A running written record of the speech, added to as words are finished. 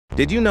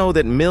Did you know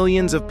that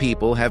millions of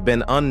people have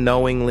been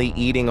unknowingly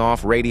eating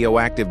off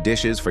radioactive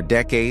dishes for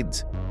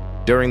decades?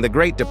 During the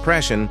Great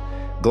Depression,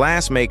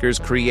 glassmakers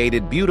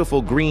created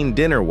beautiful green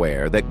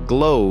dinnerware that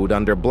glowed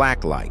under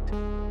blacklight.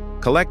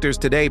 Collectors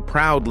today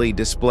proudly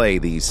display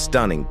these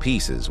stunning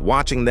pieces,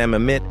 watching them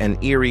emit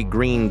an eerie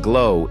green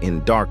glow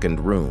in darkened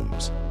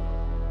rooms.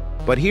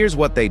 But here's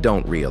what they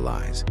don't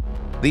realize.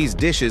 These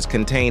dishes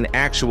contain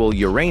actual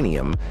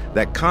uranium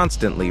that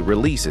constantly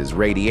releases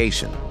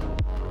radiation.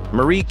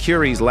 Marie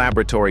Curie's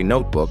laboratory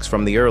notebooks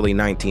from the early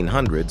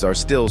 1900s are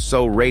still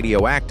so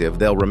radioactive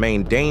they'll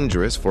remain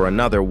dangerous for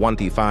another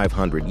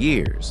 2,500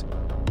 years.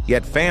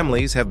 Yet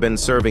families have been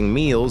serving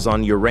meals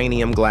on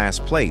uranium glass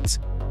plates,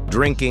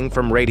 drinking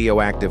from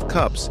radioactive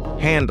cups,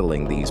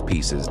 handling these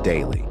pieces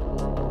daily.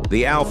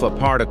 The alpha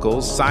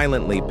particles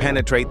silently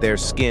penetrate their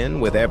skin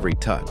with every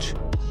touch.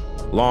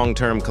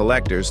 Long-term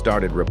collectors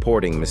started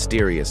reporting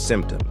mysterious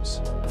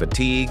symptoms: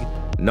 fatigue,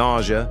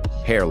 nausea,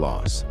 hair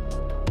loss.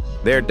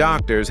 Their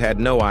doctors had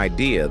no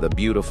idea the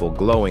beautiful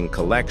glowing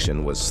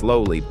collection was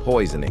slowly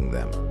poisoning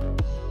them.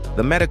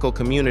 The medical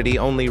community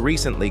only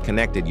recently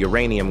connected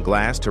uranium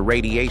glass to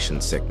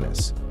radiation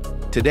sickness.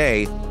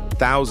 Today,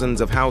 thousands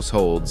of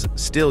households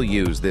still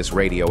use this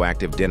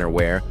radioactive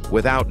dinnerware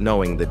without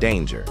knowing the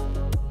danger.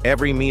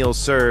 Every meal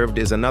served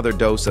is another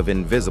dose of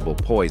invisible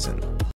poison.